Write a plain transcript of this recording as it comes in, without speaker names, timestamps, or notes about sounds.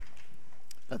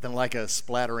Nothing like a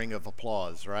splattering of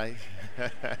applause, right?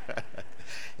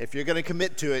 If you're going to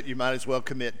commit to it, you might as well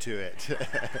commit to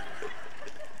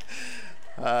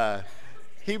it.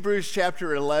 Hebrews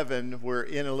chapter 11, we're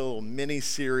in a little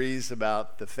mini-series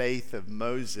about the faith of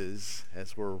Moses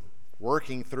as we're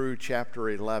working through chapter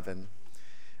 11.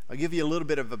 I'll give you a little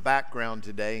bit of a background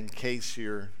today in case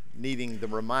you're needing the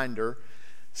reminder.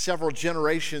 Several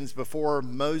generations before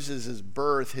Moses'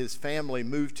 birth, his family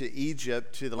moved to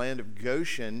Egypt, to the land of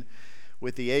Goshen,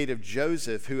 with the aid of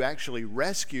Joseph, who actually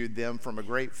rescued them from a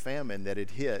great famine that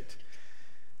had hit.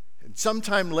 And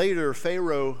sometime later,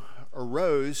 Pharaoh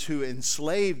arose, who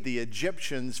enslaved the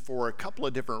Egyptians for a couple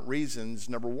of different reasons.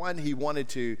 Number one, he wanted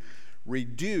to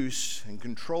reduce and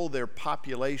control their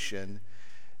population.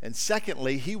 And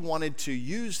secondly, he wanted to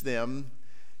use them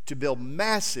to build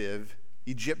massive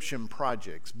Egyptian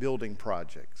projects, building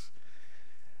projects.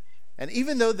 And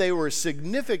even though they were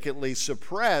significantly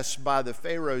suppressed by the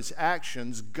Pharaoh's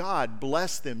actions, God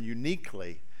blessed them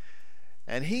uniquely.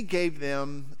 And he gave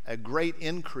them a great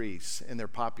increase in their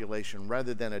population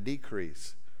rather than a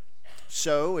decrease.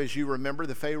 So, as you remember,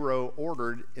 the Pharaoh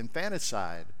ordered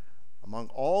infanticide among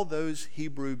all those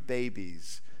Hebrew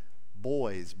babies,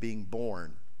 boys being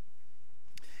born.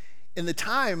 In the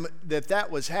time that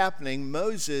was happening,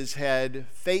 Moses had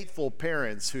faithful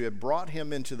parents who had brought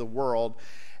him into the world,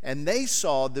 and they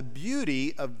saw the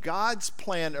beauty of God's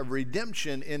plan of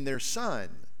redemption in their son.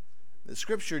 The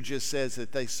scripture just says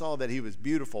that they saw that he was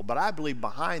beautiful, but I believe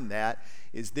behind that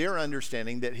is their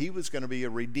understanding that he was going to be a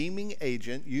redeeming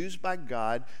agent used by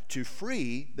God to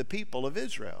free the people of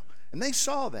Israel. And they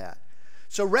saw that.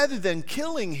 So rather than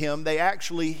killing him, they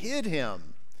actually hid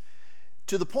him,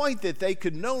 to the point that they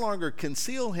could no longer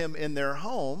conceal him in their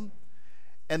home.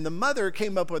 And the mother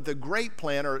came up with a great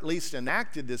plan, or at least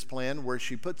enacted this plan, where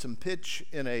she put some pitch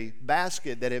in a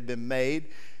basket that had been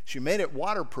made. She made it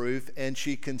waterproof, and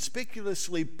she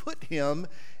conspicuously put him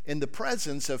in the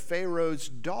presence of Pharaoh's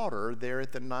daughter there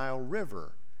at the Nile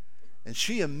River. And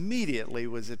she immediately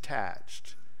was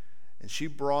attached. And she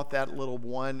brought that little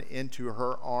one into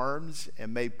her arms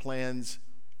and made plans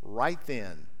right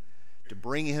then to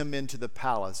bring him into the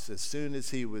palace as soon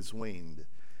as he was weaned.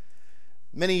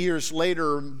 Many years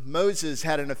later, Moses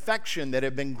had an affection that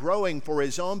had been growing for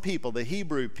his own people, the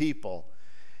Hebrew people.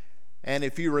 And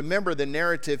if you remember the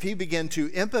narrative, he began to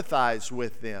empathize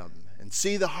with them and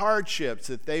see the hardships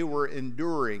that they were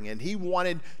enduring, and he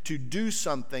wanted to do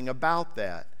something about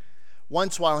that.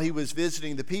 Once, while he was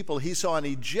visiting the people, he saw an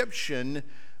Egyptian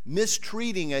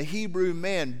mistreating a Hebrew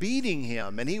man, beating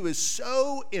him, and he was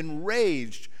so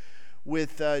enraged.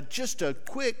 With just a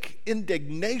quick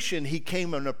indignation, he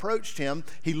came and approached him.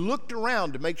 He looked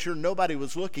around to make sure nobody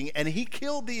was looking, and he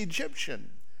killed the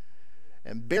Egyptian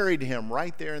and buried him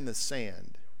right there in the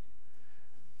sand.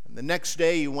 And the next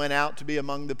day, he went out to be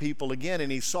among the people again,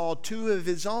 and he saw two of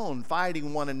his own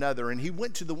fighting one another. And he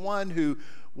went to the one who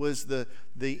was the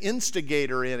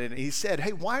instigator in it, and he said,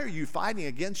 "Hey, why are you fighting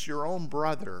against your own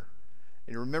brother?"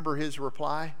 And you remember his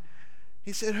reply?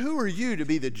 He said, "Who are you to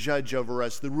be the judge over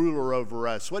us, the ruler over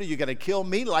us? What, are you going to kill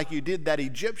me like you did that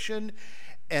Egyptian?"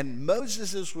 And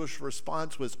Moses'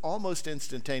 response was almost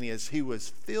instantaneous. He was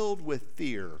filled with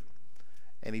fear,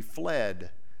 and he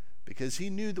fled because he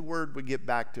knew the word would get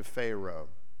back to Pharaoh.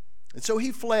 And so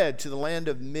he fled to the land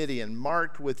of Midian,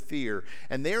 marked with fear,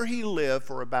 and there he lived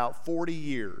for about 40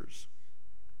 years.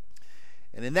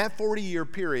 And in that 40-year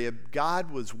period, God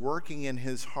was working in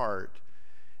his heart,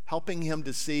 helping him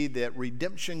to see that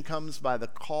redemption comes by the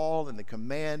call and the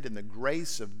command and the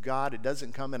grace of God. It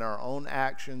doesn't come in our own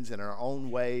actions, in our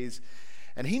own ways.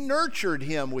 And he nurtured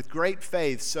him with great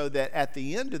faith so that at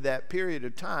the end of that period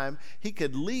of time, he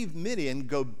could leave Midian,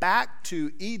 go back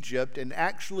to Egypt, and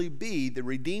actually be the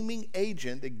redeeming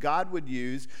agent that God would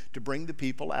use to bring the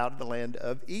people out of the land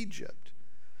of Egypt.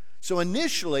 So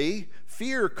initially,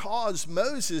 fear caused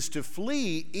Moses to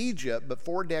flee Egypt, but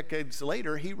 4 decades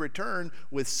later, he returned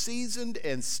with seasoned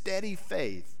and steady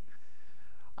faith.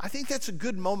 I think that's a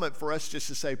good moment for us just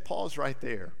to say, pause right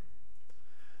there.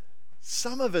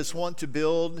 Some of us want to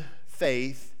build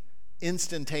faith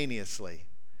instantaneously.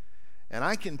 And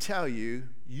I can tell you,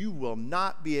 you will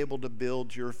not be able to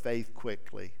build your faith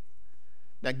quickly.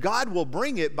 Now, God will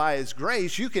bring it by his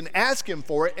grace. You can ask him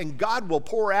for it, and God will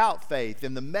pour out faith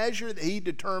in the measure that he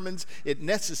determines it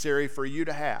necessary for you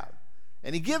to have.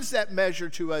 And he gives that measure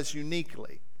to us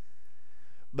uniquely.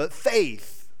 But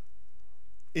faith,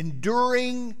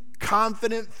 enduring,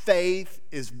 confident faith,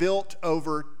 is built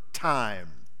over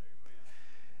time.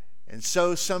 And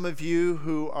so some of you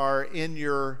who are in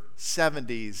your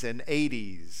 70s and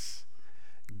 80s,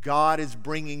 God is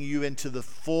bringing you into the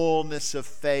fullness of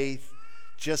faith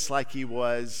just like he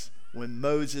was when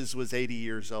Moses was 80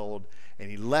 years old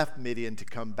and he left Midian to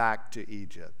come back to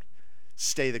Egypt.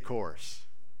 Stay the course.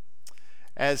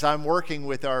 As I'm working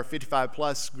with our 55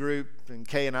 plus group, and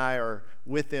Kay and I are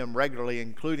with them regularly,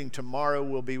 including tomorrow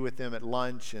we'll be with them at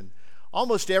lunch, and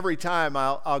almost every time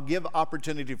I'll give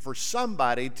opportunity for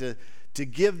somebody to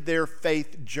give their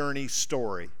faith journey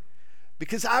story.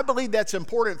 Because I believe that's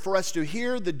important for us to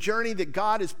hear the journey that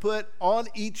God has put on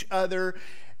each other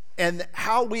and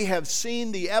how we have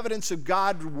seen the evidence of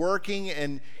God working,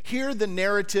 and hear the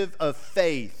narrative of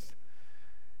faith.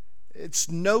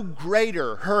 It's no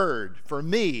greater heard for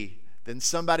me than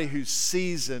somebody who's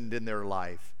seasoned in their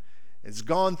life, has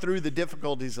gone through the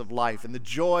difficulties of life and the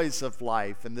joys of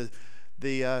life and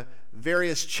the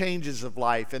various changes of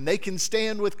life, and they can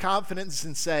stand with confidence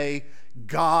and say,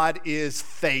 God is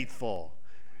faithful.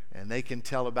 And they can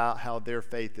tell about how their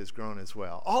faith has grown as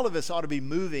well. All of us ought to be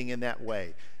moving in that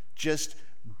way, just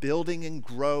building and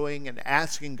growing and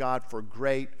asking God for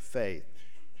great faith.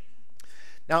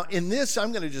 Now, in this,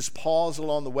 I'm going to just pause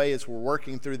along the way as we're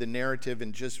working through the narrative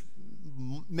and just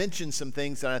mention some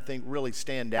things that I think really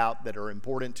stand out that are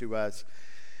important to us.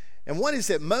 And one is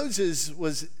that Moses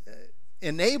was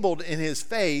enabled in his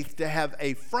faith to have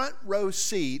a front row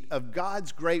seat of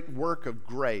God's great work of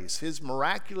grace. His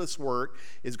miraculous work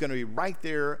is going to be right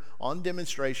there on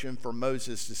demonstration for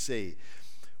Moses to see.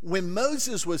 When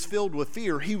Moses was filled with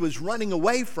fear, he was running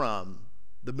away from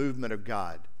the movement of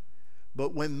God.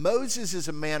 But when Moses is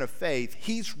a man of faith,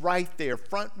 he's right there,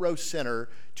 front row center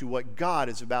to what God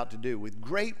is about to do with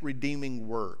great redeeming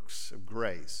works of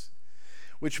grace.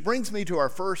 Which brings me to our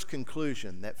first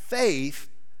conclusion, that faith,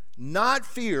 not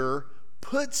fear,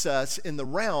 puts us in the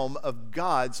realm of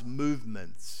God's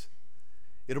movements.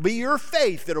 It'll be your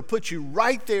faith that'll put you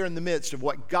right there in the midst of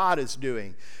what God is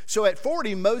doing. So at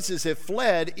 40, Moses had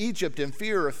fled Egypt in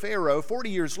fear of Pharaoh. 40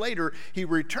 years later, he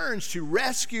returns to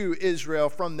rescue Israel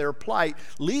from their plight,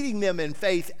 leading them in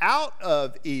faith out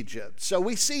of Egypt. So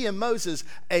we see in Moses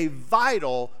a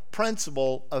vital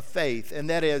principle of faith, and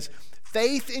that is,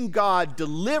 faith in God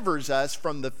delivers us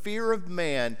from the fear of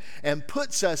man and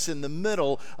puts us in the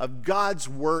middle of God's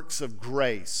works of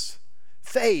grace.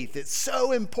 Faith, it's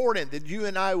so important that you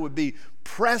and I would be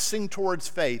pressing towards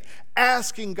faith,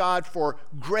 asking God for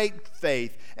great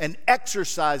faith, and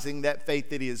exercising that faith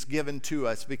that He has given to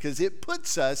us, because it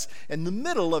puts us in the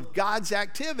middle of God's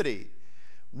activity.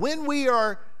 When we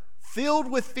are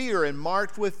filled with fear and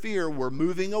marked with fear, we're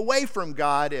moving away from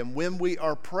God, and when we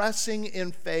are pressing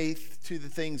in faith to the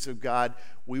things of God,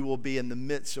 we will be in the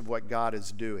midst of what God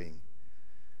is doing.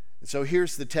 And so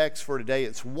here's the text for today.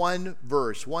 It's one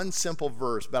verse, one simple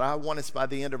verse, but I want us by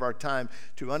the end of our time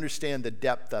to understand the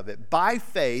depth of it. By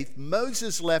faith,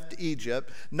 Moses left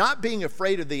Egypt, not being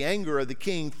afraid of the anger of the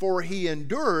king, for he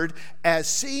endured as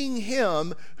seeing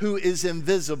him who is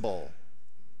invisible.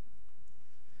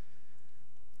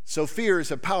 So fear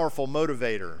is a powerful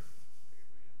motivator.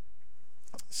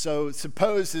 So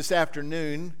suppose this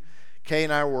afternoon, Kay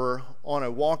and I were on a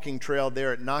walking trail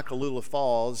there at Nakalula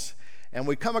Falls, and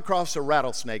we come across a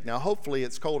rattlesnake. Now, hopefully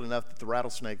it's cold enough that the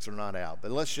rattlesnakes are not out, but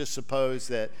let's just suppose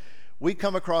that we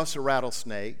come across a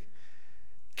rattlesnake.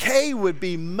 Kay would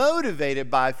be motivated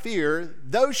by fear.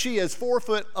 Though she is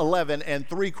 4'11"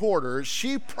 3/4,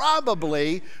 she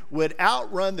probably would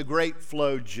outrun the great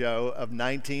Flo Jo of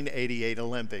 1988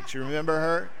 Olympics. You remember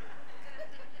her?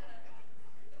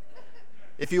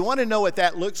 If you want to know what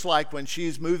that looks like when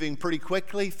she's moving pretty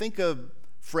quickly, think of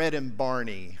Fred and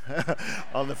Barney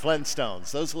on the Flintstones.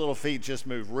 Those little feet just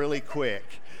move really quick.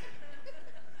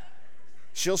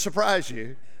 She'll surprise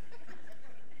you.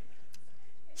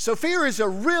 So fear is a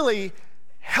really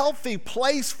healthy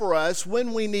place for us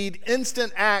when we need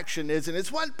instant action, isn't it?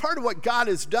 It's one part of what God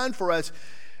has done for us.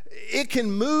 It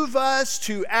can move us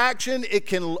to action. It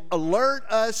can alert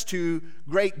us to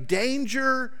great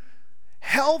danger.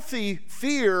 Healthy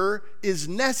fear is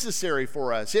necessary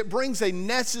for us. It brings a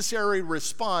necessary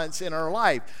response in our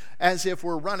life, as if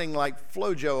we're running like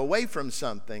Flojo away from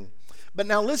something. But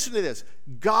now listen to this.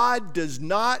 God does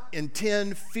not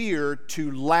intend fear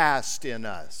to last in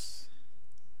us.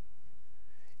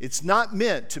 It's not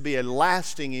meant to be a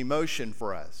lasting emotion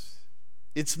for us.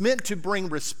 It's meant to bring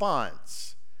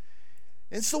response.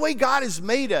 It's the way God has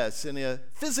made us in a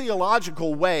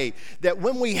physiological way, that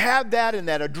when we have that and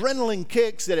that adrenaline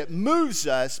kicks, that it moves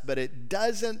us, but it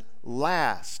doesn't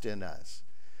last in us.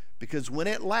 Because when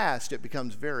it lasts, it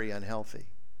becomes very unhealthy.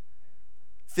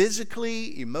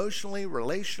 Physically, emotionally,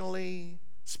 relationally,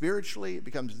 spiritually, it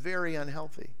becomes very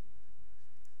unhealthy.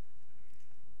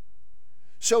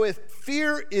 So if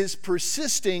fear is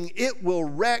persisting, it will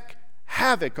wreak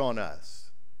havoc on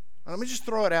us. Let me just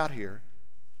throw it out here.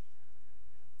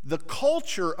 The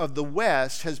culture of the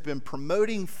West has been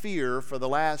promoting fear for the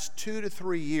last 2 to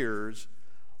 3 years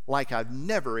like I've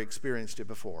never experienced it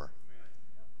before.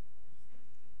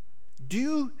 Do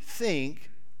you think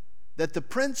that the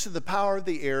prince of the power of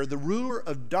the air, the ruler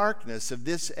of darkness of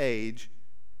this age,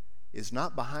 is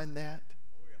not behind that?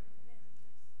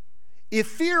 If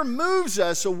fear moves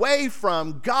us away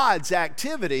from God's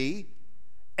activity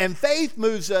and faith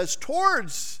moves us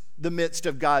towards the midst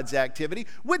of God's activity,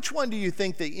 which one do you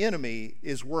think the enemy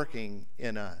is working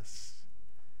in us?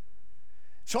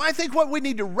 So I think what we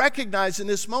need to recognize in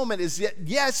this moment is that,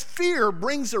 yes, fear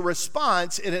brings a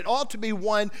response, and it ought to be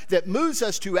one that moves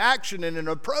us to action and an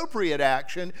appropriate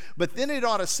action, but then it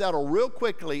ought to settle real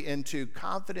quickly into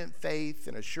confident faith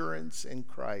and assurance in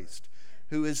Christ,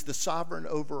 who is the sovereign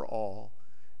over all.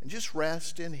 And just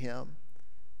rest in Him.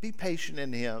 Be patient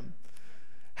in Him.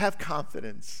 Have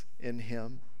confidence in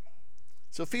Him.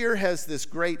 So fear has this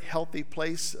great healthy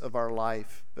place of our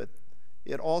life, but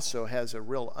it also has a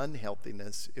real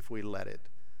unhealthiness if we let it.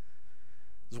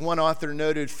 As one author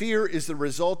noted, fear is the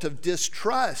result of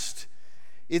distrust.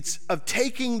 It's of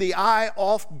taking the eye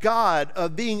off God,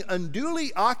 of being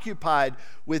unduly occupied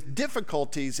with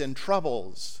difficulties and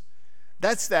troubles.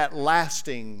 That's that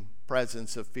lasting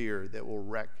presence of fear that will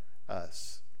wreck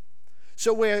us.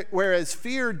 So whereas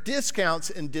fear discounts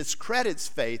and discredits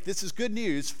faith, this is good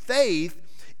news. Faith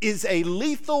is a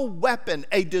lethal weapon,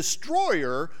 a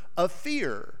destroyer of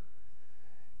fear.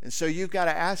 And so you've got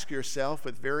to ask yourself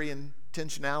with very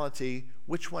intentionality,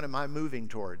 which one am I moving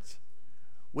towards?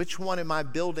 Which one am I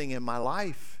building in my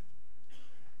life?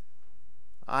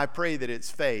 I pray that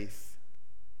it's faith.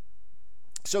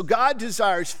 So God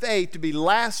desires faith to be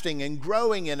lasting and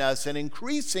growing in us and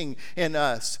increasing in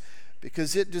us,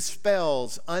 because it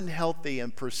dispels unhealthy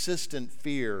and persistent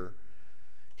fear.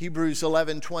 Hebrews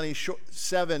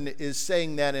 11:27 is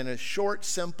saying that in a short,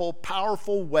 simple,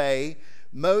 powerful way.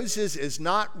 Moses is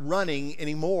not running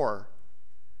anymore.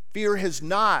 Fear has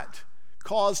not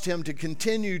caused him to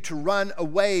continue to run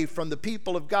away from the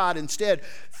people of God. Instead,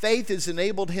 faith has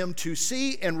enabled him to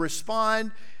see and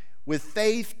respond with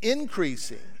faith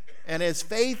increasing. And as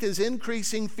faith is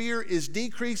increasing, fear is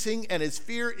decreasing. And as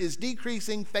fear is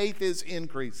decreasing, faith is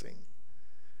increasing.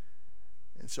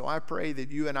 And so I pray that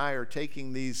you and I are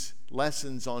taking these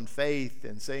lessons on faith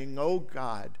and saying, oh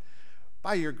God,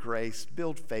 by your grace,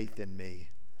 build faith in me.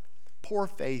 Pour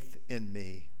faith in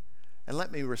me. And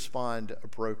let me respond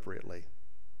appropriately.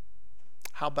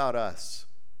 How about us?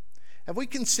 Have we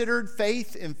considered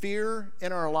faith and fear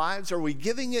in our lives? Are we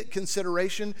giving it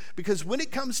consideration? Because when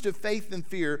it comes to faith and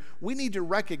fear, we need to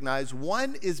recognize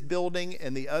one is building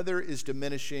and the other is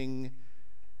diminishing.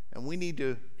 And we need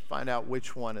to find out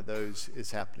which one of those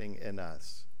is happening in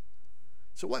us.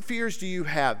 So what fears do you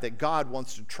have that God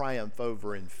wants to triumph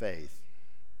over in faith?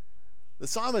 The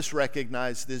psalmist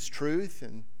recognized this truth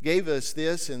and gave us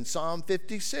this in Psalm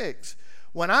 56.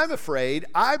 When I'm afraid,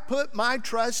 I put my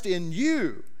trust in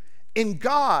you. In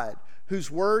God, whose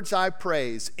words I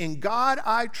praise, in God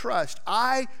I trust,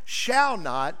 I shall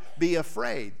not be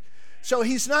afraid. So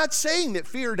he's not saying that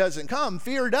fear doesn't come.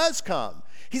 Fear does come.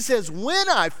 He says, when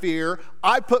I fear,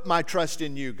 I put my trust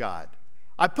in you, God.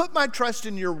 I put my trust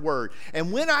in your word.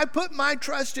 And when I put my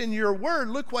trust in your word,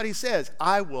 look what he says,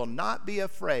 I will not be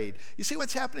afraid. You see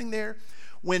what's happening there?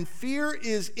 When fear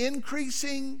is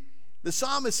increasing, the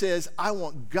psalmist says, I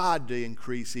want God to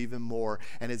increase even more.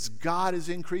 And as God is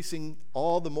increasing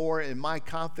all the more in my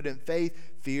confident faith,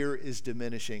 fear is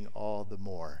diminishing all the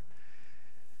more.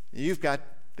 You've got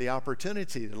the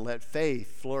opportunity to let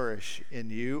faith flourish in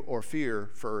you or fear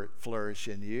flourish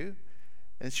in you.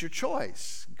 And it's your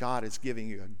choice. God is giving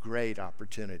you a great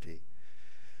opportunity.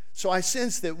 So I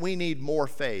sense that we need more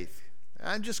faith.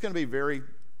 I'm just going to be very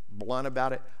blunt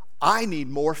about it. I need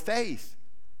more faith.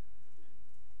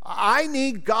 I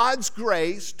need God's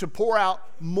grace to pour out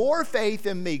more faith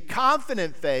in me,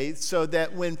 confident faith, so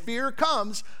that when fear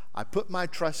comes, I put my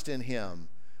trust in Him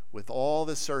with all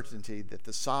the certainty that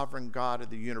the sovereign God of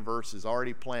the universe has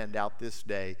already planned out this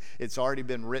day. It's already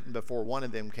been written before one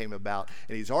of them came about,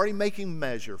 and He's already making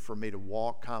measure for me to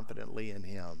walk confidently in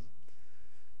Him.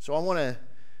 So I want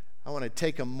to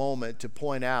take a moment to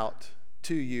point out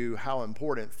to you how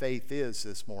important faith is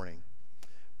this morning.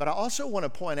 But I also want to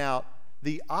point out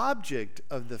the object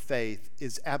of the faith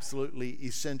is absolutely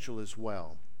essential as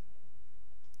well.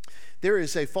 There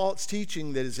is a false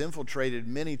teaching that has infiltrated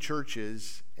many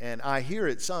churches, and I hear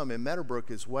it some in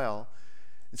Meadowbrook as well.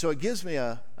 And so it gives me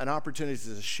an opportunity as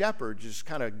a shepherd to just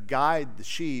kind of guide the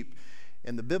sheep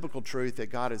and the biblical truth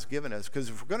that God has given us. Because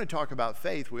if we're going to talk about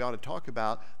faith, we ought to talk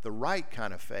about the right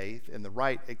kind of faith and the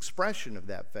right expression of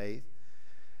that faith.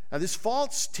 Now, this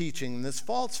false teaching, this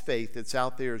false faith that's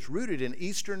out there is rooted in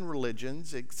Eastern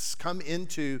religions. It's come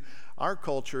into our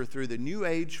culture through the New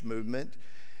Age movement,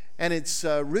 and it's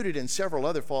rooted in several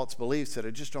other false beliefs that I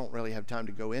just don't really have time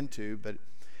to go into, but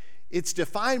it's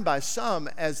defined by some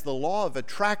as the law of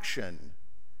attraction.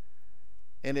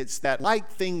 And it's that like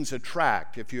things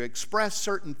attract. If you express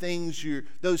certain things,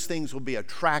 those things will be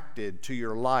attracted to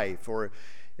your life, or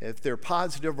if they're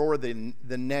positive or the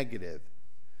negative.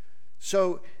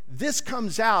 So this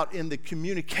comes out in the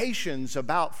communications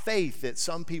about faith that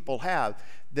some people have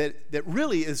that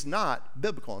really is not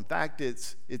biblical. In fact,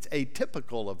 it's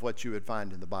atypical of what you would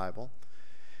find in the Bible.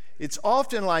 It's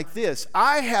often like this: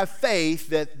 I have faith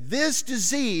that this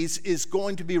disease is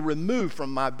going to be removed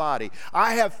from my body.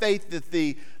 I have faith that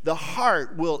the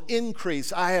heart will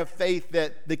increase. I have faith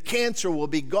that the cancer will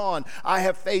be gone. I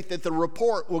have faith that the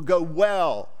report will go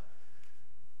well.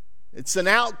 It's an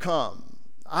outcome.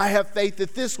 I have faith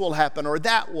that this will happen or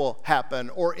that will happen,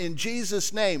 or in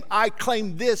Jesus' name, I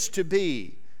claim this to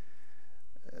be.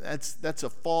 That's a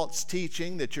false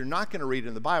teaching that you're not going to read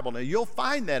in the Bible. Now, you'll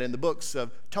find that in the books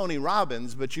of Tony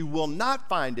Robbins, but you will not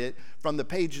find it from the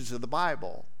pages of the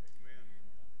Bible.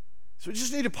 So we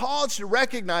just need to pause to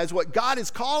recognize what God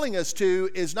is calling us to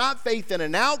is not faith in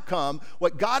an outcome.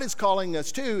 What God is calling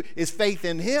us to is faith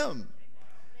in Him.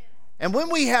 And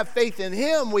when we have faith in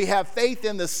Him, we have faith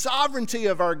in the sovereignty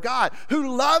of our God,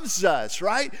 who loves us,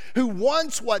 right? Who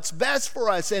wants what's best for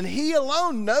us, and He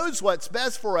alone knows what's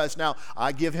best for us. Now,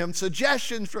 I give Him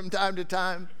suggestions from time to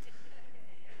time.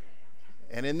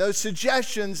 And in those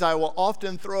suggestions, I will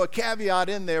often throw a caveat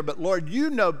in there, but Lord,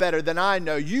 you know better than I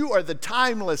know. You are the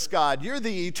timeless God. You're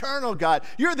the eternal God.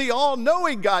 You're the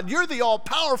all-knowing God. You're the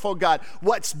all-powerful God.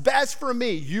 What's best for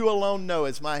me, you alone know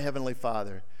as my Heavenly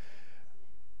Father.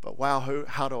 But wow,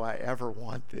 how do I ever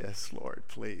want this, Lord,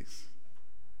 please?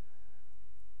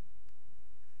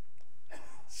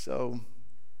 So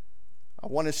I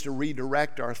want us to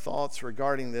redirect our thoughts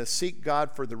regarding this. Seek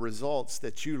God for the results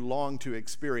that you long to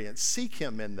experience. Seek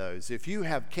Him in those. If you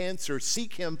have cancer,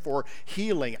 seek Him for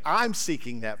healing. I'm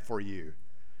seeking that for you.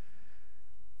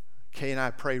 Kay and I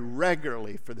pray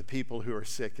regularly for the people who are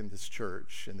sick in this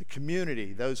church, in the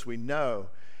community, those we know.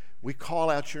 We call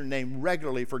out your name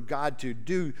regularly for God to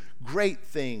do great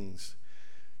things.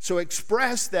 So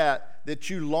express that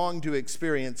you long to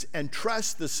experience, and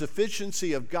trust the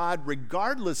sufficiency of God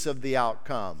regardless of the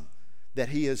outcome that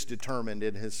He has determined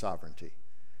in His sovereignty.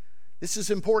 This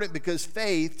is important because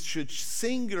faith should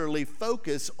singularly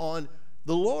focus on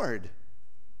the Lord.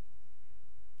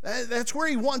 That's where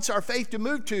He wants our faith to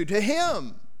move to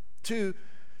Him, to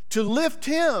lift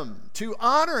Him, to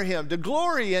honor Him, to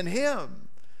glory in Him.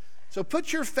 So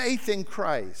put your faith in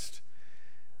Christ.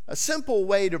 A simple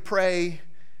way to pray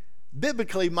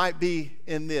biblically might be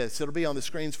in this. It'll be on the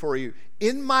screens for you.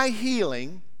 In my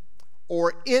healing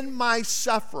or in my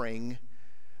suffering,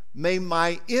 may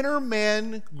my inner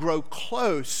man grow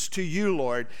close to you,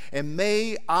 Lord, and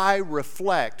may I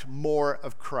reflect more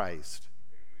of Christ.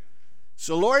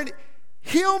 So, Lord,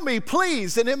 heal me,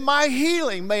 please, and in my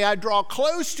healing, may I draw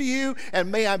close to you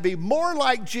and may I be more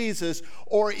like Jesus.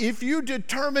 Or if you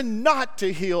determine not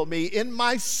to heal me in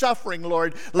my suffering,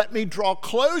 Lord, let me draw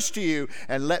close to you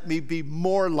and let me be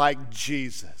more like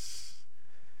Jesus.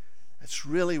 That's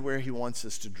really where He wants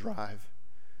us to drive.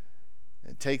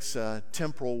 It takes a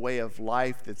temporal way of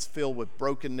life that's filled with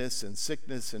brokenness and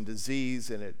sickness and disease,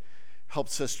 and it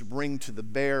helps us to bring to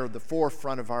the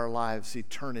forefront of our lives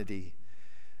eternity.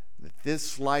 That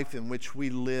this life in which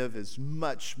we live is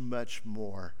much, much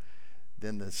more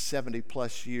than the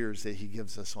 70-plus years that He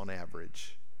gives us on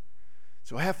average.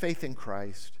 So have faith in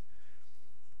Christ.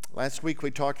 Last week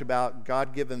we talked about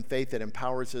God-given faith that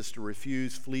empowers us to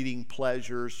refuse fleeting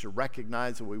pleasures, to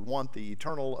recognize that we want the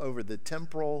eternal over the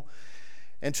temporal,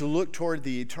 and to look toward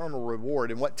the eternal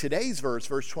reward. And what today's verse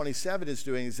 27, is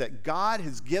doing is that God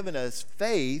has given us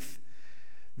faith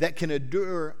that can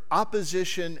endure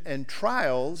opposition and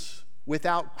trials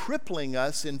without crippling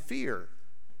us in fear.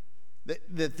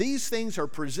 That these things are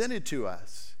presented to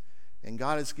us, and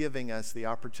God is giving us the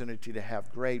opportunity to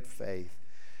have great faith.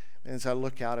 And as I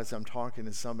look out, as I'm talking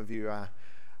to some of you, I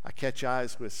catch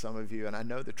eyes with some of you, and I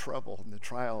know the trouble and the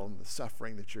trial and the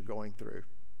suffering that you're going through.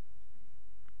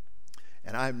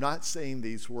 And I'm not saying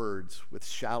these words with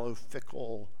shallow,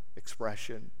 fickle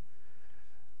expression,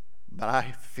 but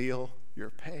I feel your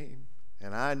pain,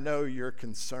 and I know you're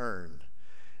concerned,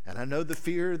 and I know the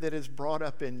fear that is brought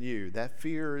up in you. That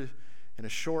fear in a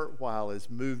short while has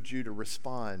moved you to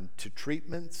respond to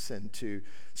treatments and to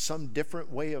some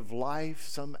different way of life,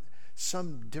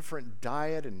 some different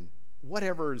diet and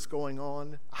whatever is going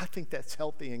on. I think that's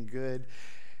healthy and good.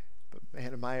 But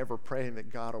man, am I ever praying that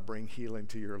God will bring healing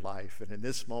to your life. And in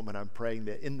this moment, I'm praying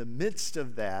that in the midst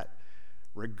of that,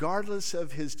 regardless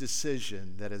of his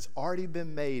decision that has already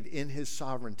been made in his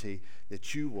sovereignty,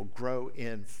 that you will grow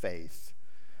in faith.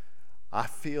 I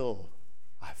feel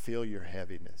your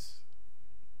heaviness.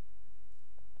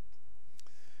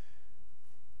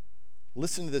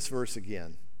 Listen to this verse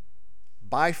again.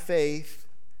 By faith,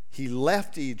 he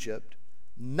left Egypt,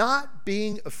 not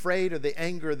being afraid of the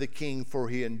anger of the king, for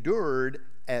he endured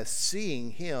as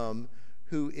seeing him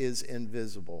who is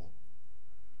invisible.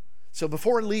 So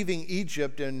before leaving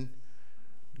Egypt and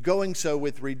going so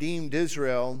with redeemed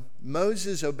Israel,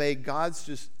 Moses obeyed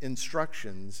God's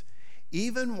instructions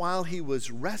even while he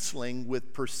was wrestling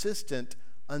with persistent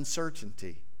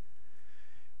uncertainty.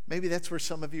 Maybe that's where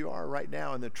some of you are right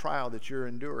now in the trial that you're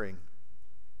enduring.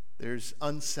 There's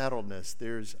unsettledness,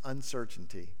 there's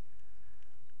uncertainty.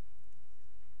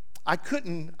 I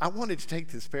wanted to take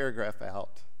this paragraph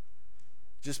out.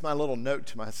 Just my little note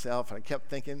to myself, and I kept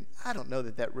thinking, I don't know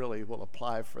that really will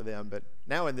apply for them, but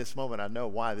now in this moment I know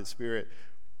why the Spirit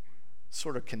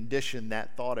sort of conditioned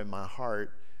that thought in my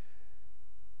heart.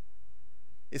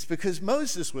 It's because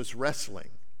Moses was wrestling.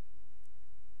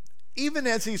 Even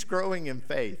as he's growing in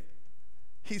faith,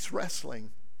 he's wrestling.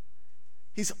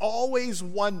 He's always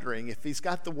wondering if he's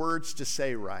got the words to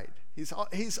say right.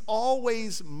 He's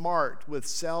always marked with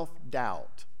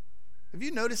self-doubt. Have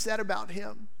you noticed that about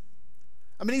him?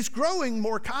 I mean, he's growing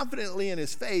more confidently in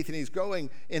his faith and he's growing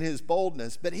in his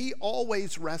boldness, but he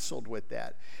always wrestled with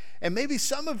that. And maybe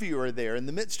some of you are there in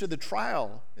the midst of the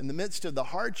trial, in the midst of the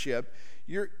hardship.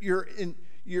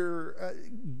 You're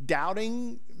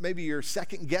doubting, maybe you're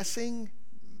second guessing,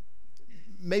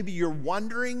 maybe you're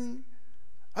wondering.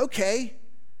 Okay,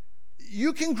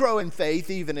 you can grow in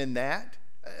faith even in that.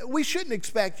 We shouldn't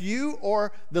expect you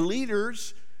or the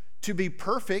leaders to be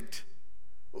perfect.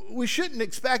 We shouldn't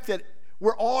expect that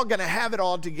we're all going to have it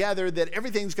all together, that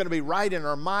everything's going to be right in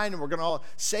our mind and we're going to all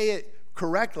say it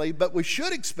correctly, but we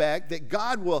should expect that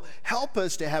God will help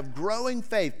us to have growing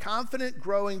faith, confident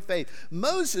growing faith.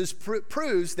 Moses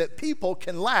proves that people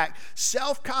can lack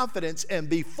self-confidence and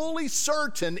be fully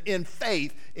certain in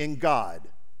faith in God.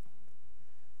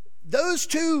 Those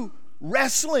two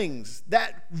wrestlings,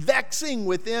 that vexing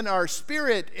within our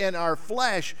spirit and our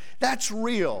flesh, that's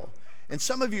real. And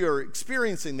some of you are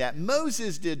experiencing that.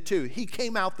 Moses did too. He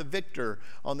came out the victor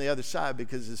on the other side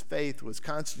because his faith was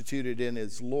constituted in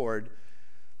his Lord.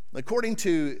 According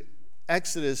to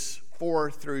Exodus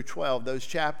 4 through 12, those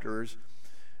chapters,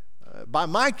 by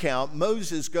my count,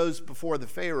 Moses goes before the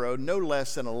Pharaoh no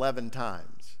less than 11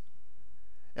 times.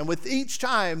 And with each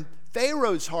time,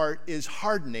 Pharaoh's heart is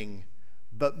hardening,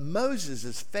 but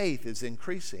Moses' faith is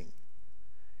increasing.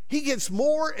 He gets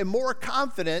more and more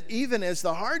confident even as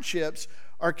the hardships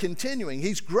are continuing.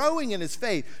 He's growing in his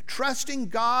faith, trusting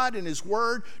God and his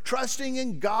word, trusting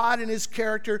in God and his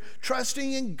character,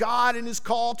 trusting in God and his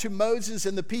call to Moses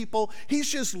and the people.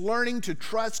 He's just learning to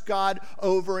trust God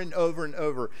over and over and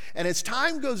over. And as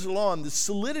time goes along, the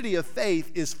solidity of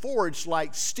faith is forged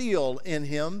like steel in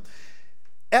him.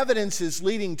 Evidence is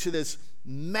leading to this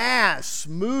mass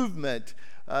movement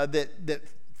that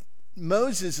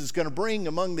Moses is going to bring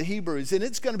among the Hebrews, and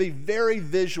it's going to be very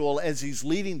visual as he's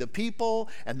leading the people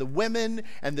and the women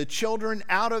and the children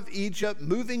out of Egypt,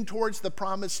 moving towards the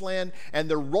promised land, and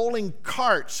they're rolling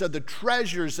carts of the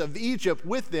treasures of Egypt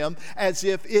with them as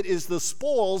if it is the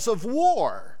spoils of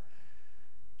war.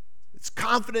 It's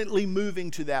confidently moving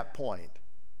to that point.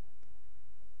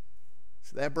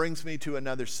 So that brings me to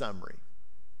another summary.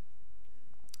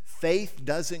 Faith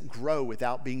doesn't grow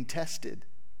without being tested.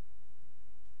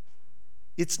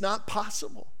 It's not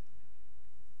possible.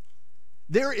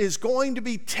 There is going to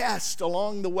be tests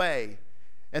along the way.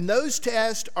 And those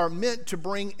tests are meant to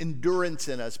bring endurance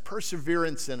in us,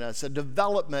 perseverance in us, a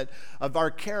development of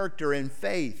our character and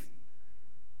faith.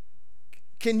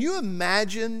 Can you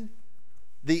imagine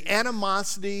the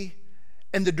animosity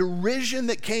and the derision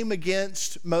that came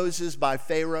against Moses by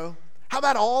Pharaoh? How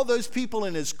about all those people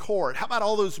in his court? How about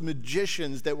all those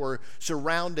magicians that were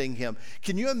surrounding him?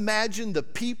 Can you imagine the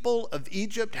people of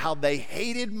Egypt, how they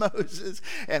hated Moses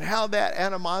and how that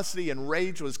animosity and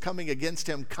rage was coming against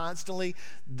him constantly?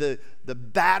 The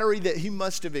battery that he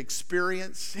must have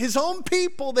experienced. His own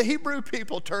people, the Hebrew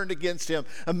people, turned against him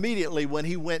immediately when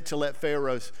he went to let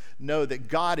Pharaoh know that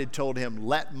God had told him,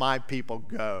 "Let my people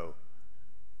go."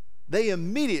 They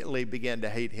immediately began to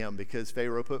hate him because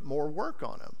Pharaoh put more work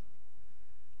on him.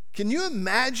 Can you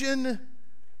imagine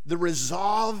the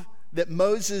resolve that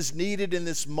Moses needed in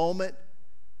this moment?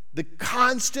 The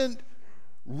constant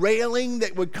railing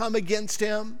that would come against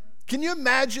him? Can you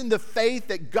imagine the faith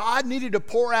that God needed to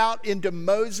pour out into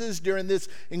Moses during this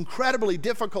incredibly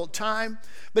difficult time?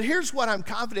 But here's what I'm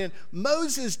confident in.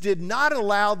 Moses did not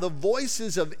allow the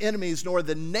voices of enemies nor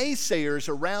the naysayers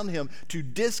around him to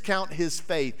discount his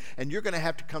faith. And you're going to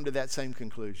have to come to that same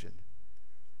conclusion.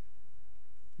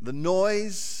 The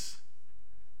noise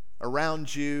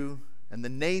around you and the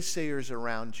naysayers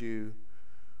around you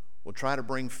will try to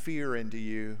bring fear into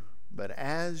you, but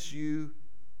as you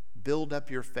build up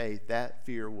your faith, that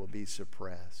fear will be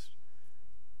suppressed.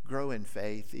 Grow in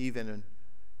faith, even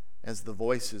as the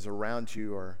voices around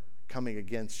you are coming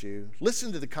against you.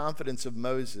 Listen to the confidence of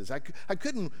Moses. I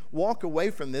couldn't walk away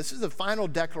from this. This is the final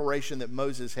declaration that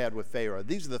Moses had with Pharaoh.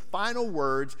 These are the final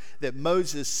words that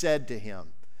Moses said to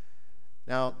him.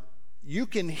 Now, you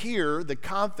can hear the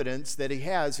confidence that he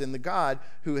has in the God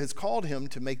who has called him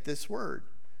to make this word.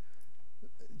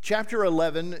 Chapter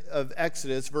 11 of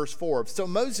Exodus, verse 4. So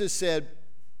Moses said,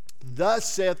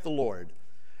 "Thus saith the Lord,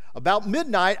 about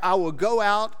midnight I will go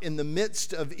out in the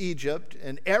midst of Egypt,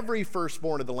 and every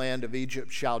firstborn of the land of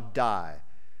Egypt shall die."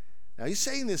 Now he's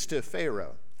saying this to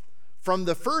Pharaoh. "From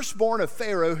the firstborn of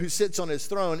Pharaoh who sits on his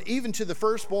throne, even to the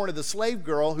firstborn of the slave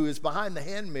girl who is behind the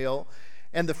handmill,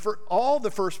 and all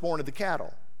the firstborn of the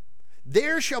cattle.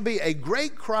 There shall be a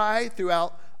great cry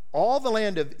throughout all the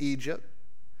land of Egypt,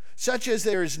 such as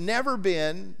there has never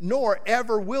been, nor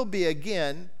ever will be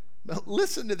again."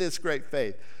 Listen to this great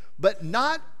faith. "But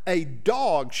not a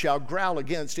dog shall growl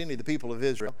against any of the people of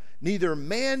Israel, neither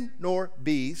man nor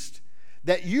beast,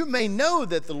 that you may know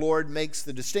that the Lord makes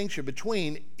the distinction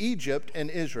between Egypt and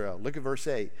Israel." Look at verse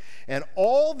 8. "And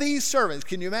all these servants,"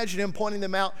 can you imagine him pointing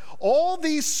them out? "All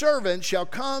these servants shall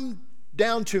come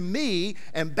down to me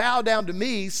and bow down to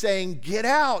me, saying, 'Get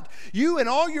out, you and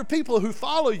all your people who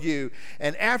follow you.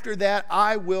 And after that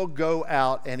I will go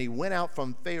out.' And he went out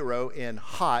from Pharaoh in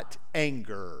hot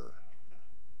anger."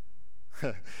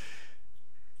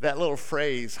 That little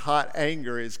phrase, hot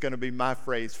anger, is going to be my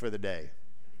phrase for the day.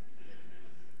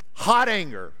 Hot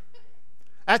anger.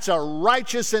 That's a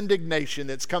righteous indignation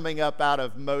that's coming up out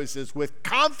of Moses with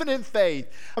confident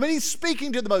faith. I mean, he's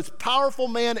speaking to the most powerful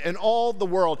man in all the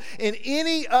world. In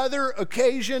any other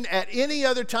occasion, at any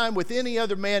other time, with any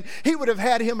other man, he would have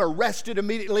had him arrested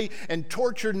immediately and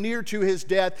tortured near to his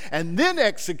death and then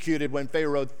executed when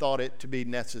Pharaoh thought it to be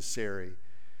necessary.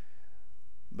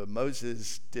 But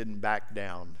Moses didn't back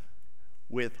down.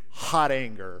 With hot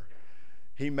anger,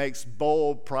 he makes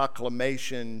bold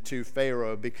proclamation to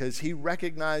Pharaoh because he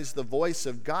recognized the voice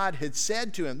of God had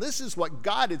said to him. This is what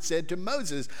God had said to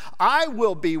Moses: "I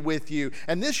will be with you,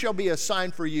 and this shall be a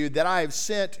sign for you that I have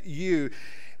sent you.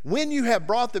 When you have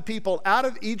brought the people out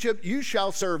of Egypt, you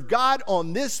shall serve God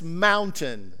on this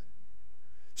mountain."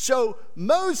 So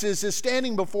Moses is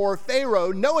standing before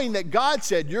Pharaoh knowing that God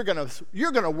said, you're going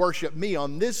to worship me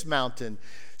on this mountain.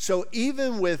 So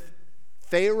even with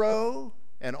Pharaoh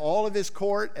and all of his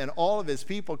court and all of his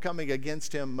people coming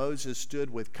against him, Moses stood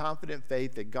with confident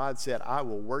faith that God said, "I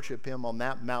will worship him on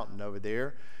that mountain over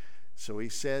there." So he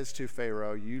says to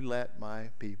Pharaoh, "You let my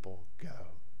people go."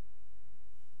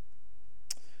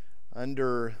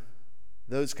 Under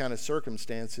those kind of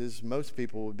circumstances, most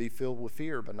people would be filled with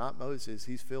fear, but not Moses.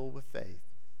 He's filled with faith.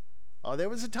 Oh, there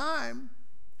was a time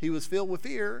he was filled with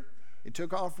fear. He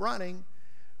took off running.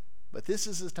 But this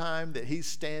is the time that he's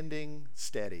standing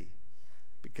steady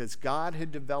because God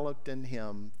had developed in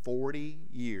him 40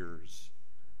 years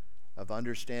of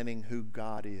understanding who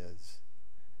God is.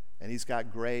 And he's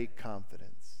got great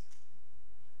confidence.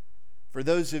 For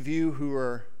those of you who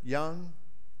are young,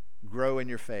 grow in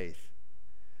your faith.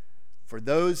 For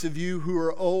those of you who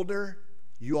are older,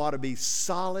 you ought to be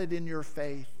solid in your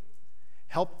faith.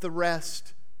 Help the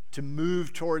rest to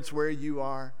move towards where you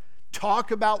are.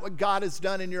 Talk about what God has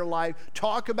done in your life.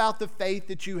 Talk about the faith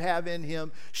that you have in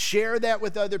him. Share that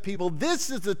with other people. This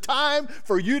is the time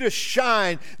for you to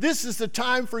shine. This is the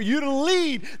time for you to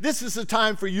lead. This is the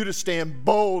time for you to stand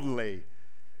boldly.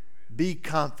 Be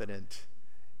confident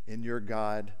in your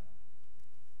God.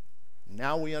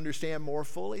 Now we understand more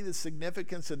fully the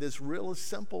significance of this real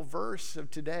simple verse of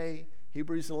today,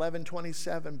 Hebrews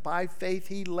 11:27. "By faith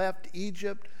he left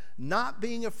Egypt, not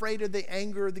being afraid of the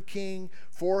anger of the king,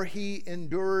 for he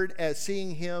endured as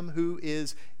seeing him who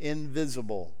is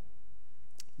invisible."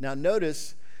 Now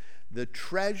notice the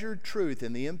treasured truth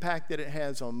and the impact that it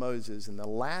has on Moses in the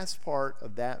last part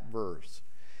of that verse.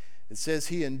 It says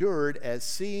he endured as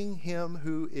seeing him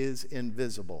who is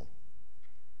invisible.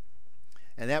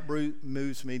 And that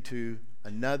moves me to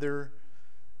another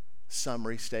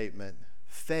summary statement.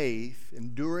 Faith,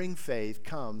 enduring faith,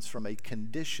 comes from a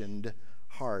conditioned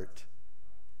heart.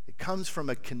 It comes from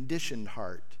a conditioned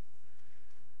heart.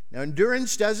 Now,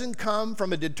 endurance doesn't come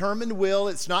from a determined will.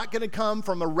 It's not going to come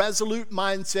from a resolute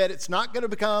mindset. It's not going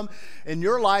to come in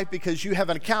your life because you have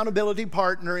an accountability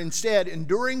partner. Instead,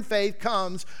 enduring faith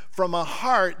comes from a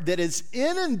heart that is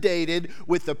inundated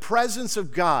with the presence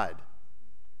of God.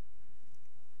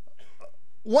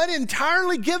 One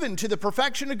entirely given to the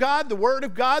perfection of God, the Word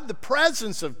of God, the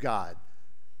presence of God.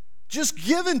 Just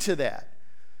given to that.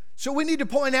 So we need to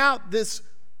point out this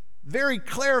very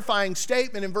clarifying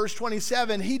statement in verse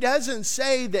 27. He doesn't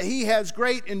say that he has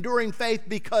great enduring faith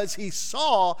because he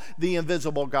saw the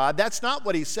invisible God. That's not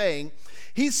what he's saying.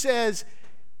 He says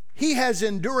he has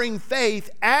enduring faith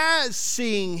as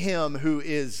seeing him who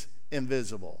is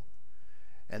invisible.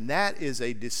 And that is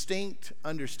a distinct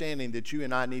understanding that you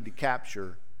and I need to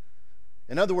capture.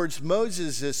 In other words,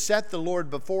 Moses has set the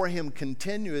Lord before him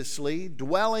continuously,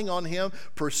 dwelling on him,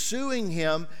 pursuing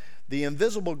him, the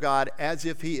invisible God, as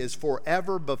if he is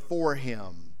forever before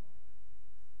him.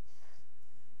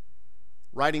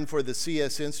 Writing for the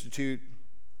C.S.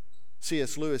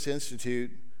 Lewis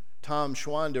Institute, Tom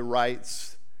Schwanda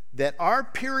writes that our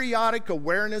periodic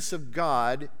awareness of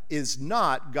God is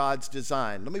not God's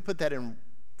design. Let me put that in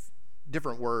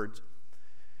different words.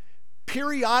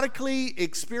 Periodically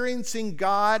experiencing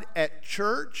God at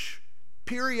church,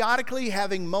 periodically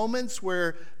having moments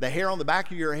where the hair on the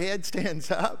back of your head stands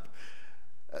up,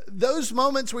 those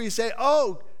moments where you say,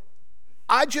 oh,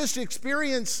 I just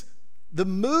experienced the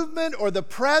movement or the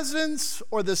presence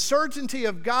or the certainty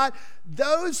of God,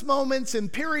 those moments in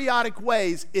periodic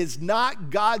ways is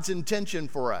not God's intention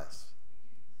for us.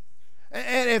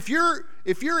 And if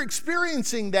you're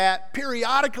experiencing that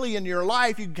periodically in your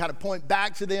life, you can kind of point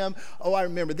back to them. Oh, I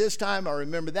remember this time, I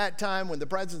remember that time when the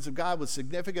presence of God was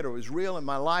significant or was real in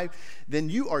my life. Then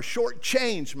you are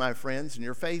shortchanged, my friends, and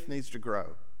your faith needs to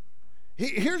grow.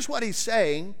 Here's what he's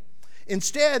saying.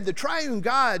 Instead, the triune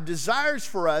God desires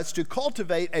for us to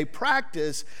cultivate a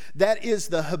practice that is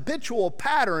the habitual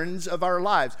patterns of our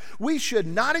lives. We should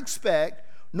not expect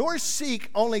nor seek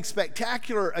only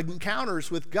spectacular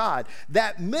encounters with God.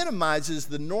 That minimizes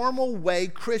the normal way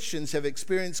Christians have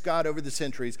experienced God over the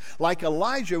centuries. Like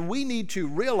Elijah, we need to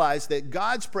realize that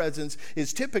God's presence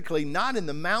is typically not in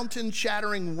the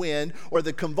mountain-shattering wind or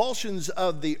the convulsions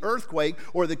of the earthquake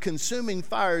or the consuming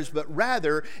fires, but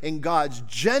rather in God's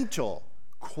gentle,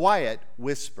 quiet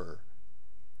whisper.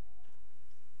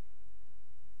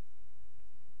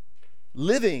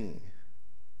 Living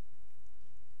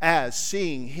as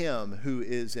seeing him who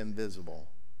is invisible.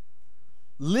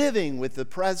 Living with the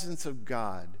presence of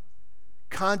God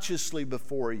consciously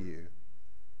before you.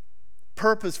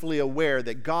 Purposefully aware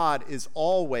that God is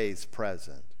always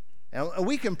present. And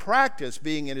we can practice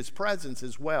being in his presence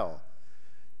as well.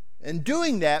 And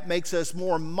doing that makes us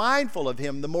more mindful of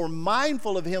him. The more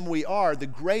mindful of him we are, the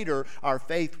greater our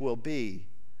faith will be.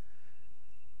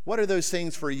 What are those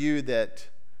things for you that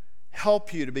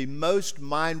help you to be most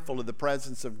mindful of the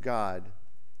presence of God?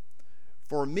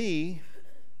 For me,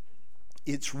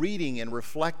 it's reading and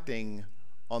reflecting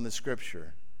on the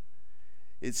Scripture.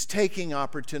 It's taking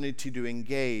opportunity to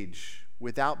engage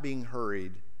without being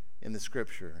hurried in the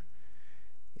Scripture.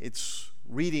 It's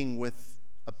reading with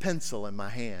a pencil in my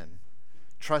hand,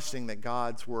 trusting that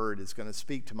God's Word is going to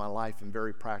speak to my life in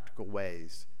very practical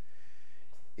ways.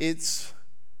 It's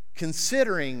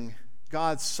considering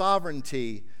God's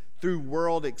sovereignty through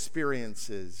world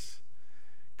experiences,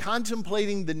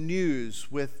 contemplating the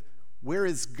news with where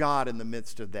is God in the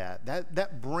midst of that.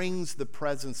 That brings the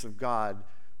presence of God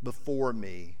before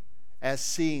me as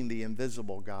seeing the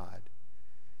invisible God.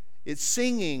 It's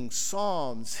singing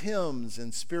psalms, hymns,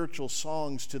 and spiritual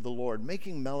songs to the Lord,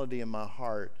 making melody in my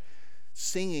heart,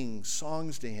 singing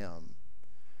songs to him.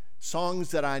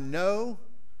 Songs that I know,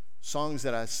 songs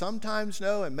that I sometimes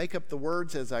know and make up the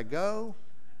words as I go,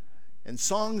 and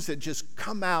songs that just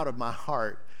come out of my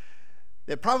heart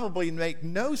that probably make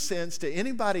no sense to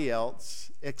anybody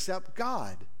else except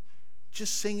God,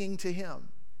 just singing to him.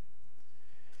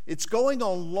 It's going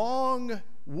on long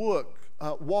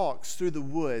walks through the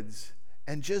woods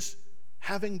and just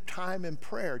having time in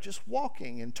prayer, just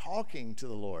walking and talking to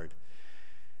the Lord.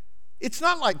 It's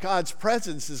not like God's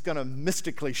presence is going to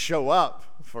mystically show up,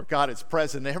 for God is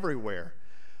present everywhere.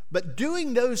 But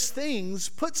doing those things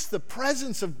puts the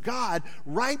presence of God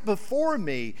right before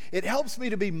me. It helps me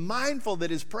to be mindful that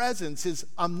his presence, his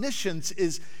omniscience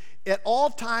is at all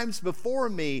times before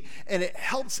me, and it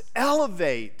helps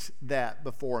elevate that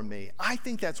before me. I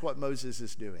think that's what Moses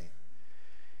is doing.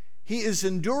 He is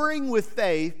enduring with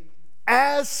faith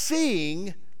as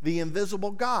seeing the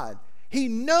invisible God. He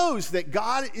knows that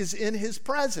God is in his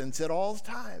presence at all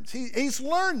times. He's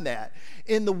learned that.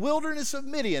 In the wilderness of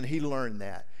Midian, he learned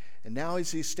that. And now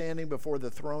as he's standing before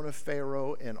the throne of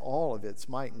Pharaoh in all of its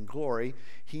might and glory,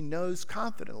 he knows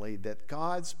confidently that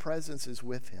God's presence is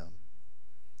with him.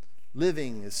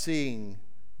 Living is seeing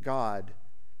God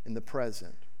in the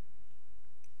present.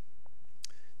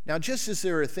 Now, just as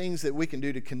there are things that we can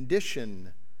do to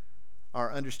condition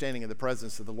our understanding of the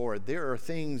presence of the Lord, there are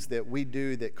things that we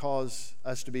do that cause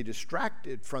us to be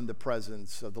distracted from the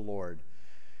presence of the Lord.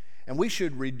 And we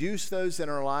should reduce those in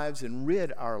our lives and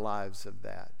rid our lives of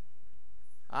that.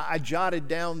 I jotted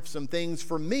down some things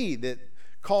for me that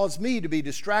cause me to be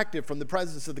distracted from the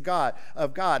presence of God,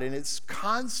 and it's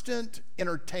constant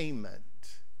entertainment.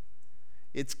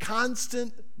 It's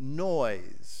constant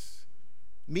noise,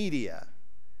 media.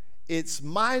 It's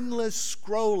mindless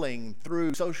scrolling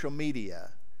through social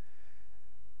media.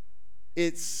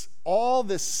 It's all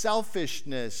the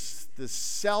selfishness, the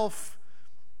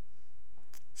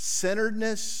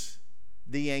self-centeredness,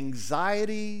 the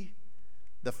anxiety,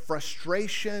 the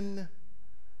frustration,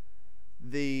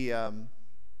 the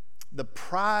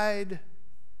pride.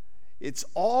 It's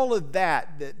all of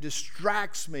that that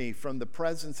distracts me from the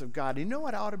presence of God. You know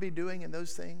what I ought to be doing in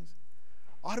those things?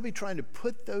 I ought to be trying to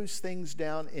put those things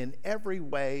down in every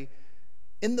way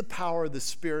in the power of the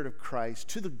Spirit of Christ,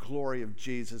 to the glory of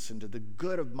Jesus and to the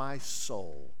good of my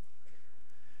soul.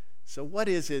 So what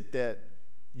is it that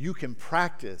you can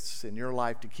practice in your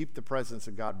life to keep the presence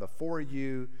of God before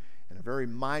you in a very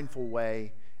mindful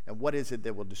way? And what is it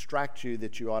that will distract you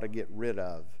that you ought to get rid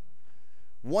of?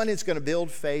 One is going to build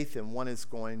faith, and one is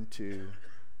going to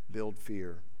build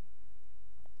fear.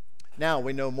 Now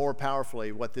we know more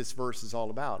powerfully what this verse is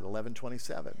all about,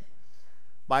 11:27.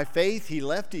 By faith he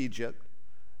left Egypt,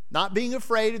 not being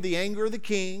afraid of the anger of the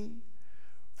king,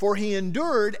 for he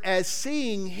endured as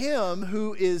seeing him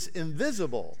who is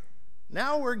invisible.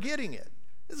 Now we're getting it.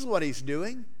 This is what he's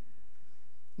doing.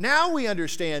 Now we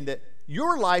understand that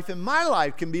your life and my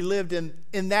life can be lived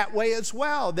in that way as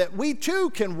well, that we too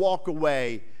can walk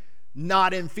away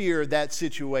not in fear of that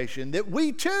situation, that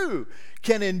we too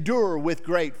can endure with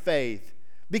great faith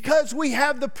because we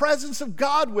have the presence of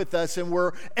God with us and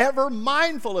we're ever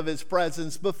mindful of his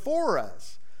presence before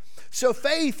us. So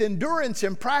faith, endurance,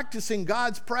 and practicing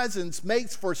God's presence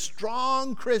makes for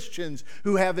strong Christians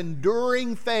who have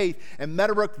enduring faith. And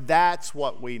Meadowbrook, that's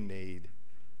what we need.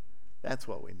 That's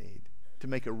what we need to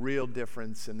make a real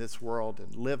difference in this world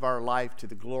and live our life to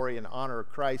the glory and honor of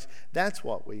Christ. That's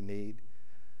what we need.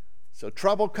 So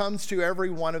trouble comes to every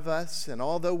one of us, and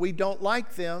although we don't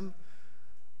like them,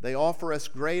 they offer us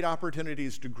great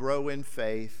opportunities to grow in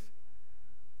faith.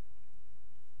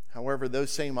 However,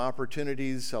 those same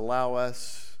opportunities allow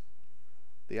us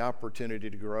the opportunity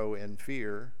to grow in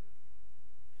fear.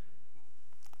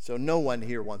 So no one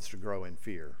here wants to grow in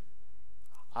fear.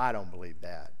 I don't believe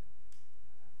that.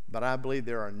 But I believe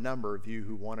there are a number of you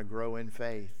who want to grow in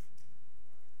faith.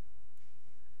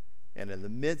 And in the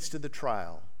midst of the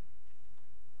trial,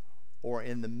 or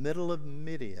in the middle of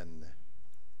Midian,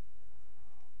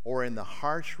 or in the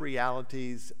harsh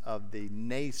realities of the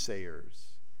naysayers,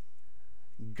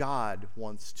 God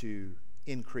wants to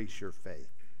increase your faith.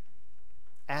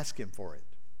 Ask him for it.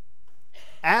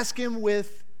 Ask him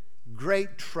with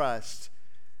great trust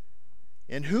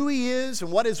in who he is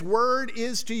and what his word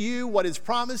is to you, what his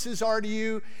promises are to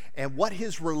you, and what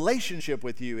his relationship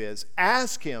with you is.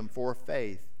 Ask him for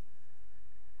faith.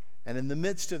 And in the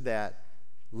midst of that,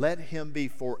 let him be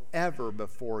forever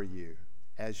before you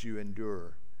as you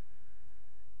endure.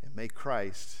 And may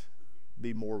Christ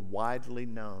be more widely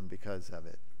known because of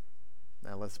it.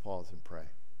 Now let's pause and pray.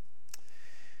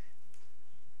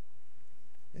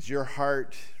 Is your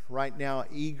heart right now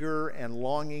eager and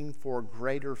longing for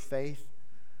greater faith?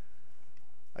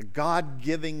 A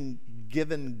God-given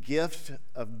gift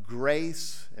of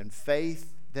grace and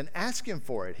faith? Then ask him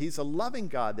for it. He's a loving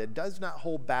God that does not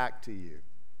hold back to you.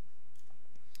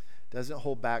 Doesn't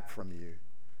hold back from you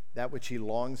that which he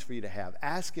longs for you to have.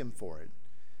 Ask him for it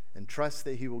and trust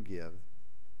that he will give.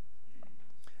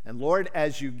 And Lord,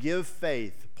 as you give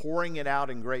faith, pouring it out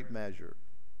in great measure,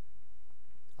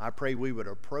 I pray we would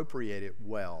appropriate it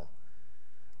well,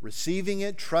 receiving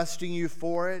it, trusting you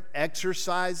for it,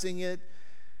 exercising it,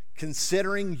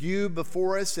 considering you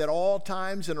before us at all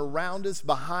times and around us,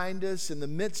 behind us, in the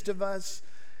midst of us.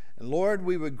 And Lord,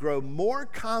 we would grow more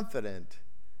confident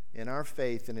in our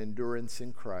faith and endurance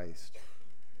in Christ.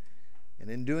 And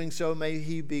in doing so, may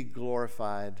he be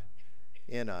glorified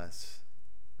in us.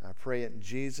 I pray it in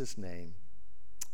Jesus' name.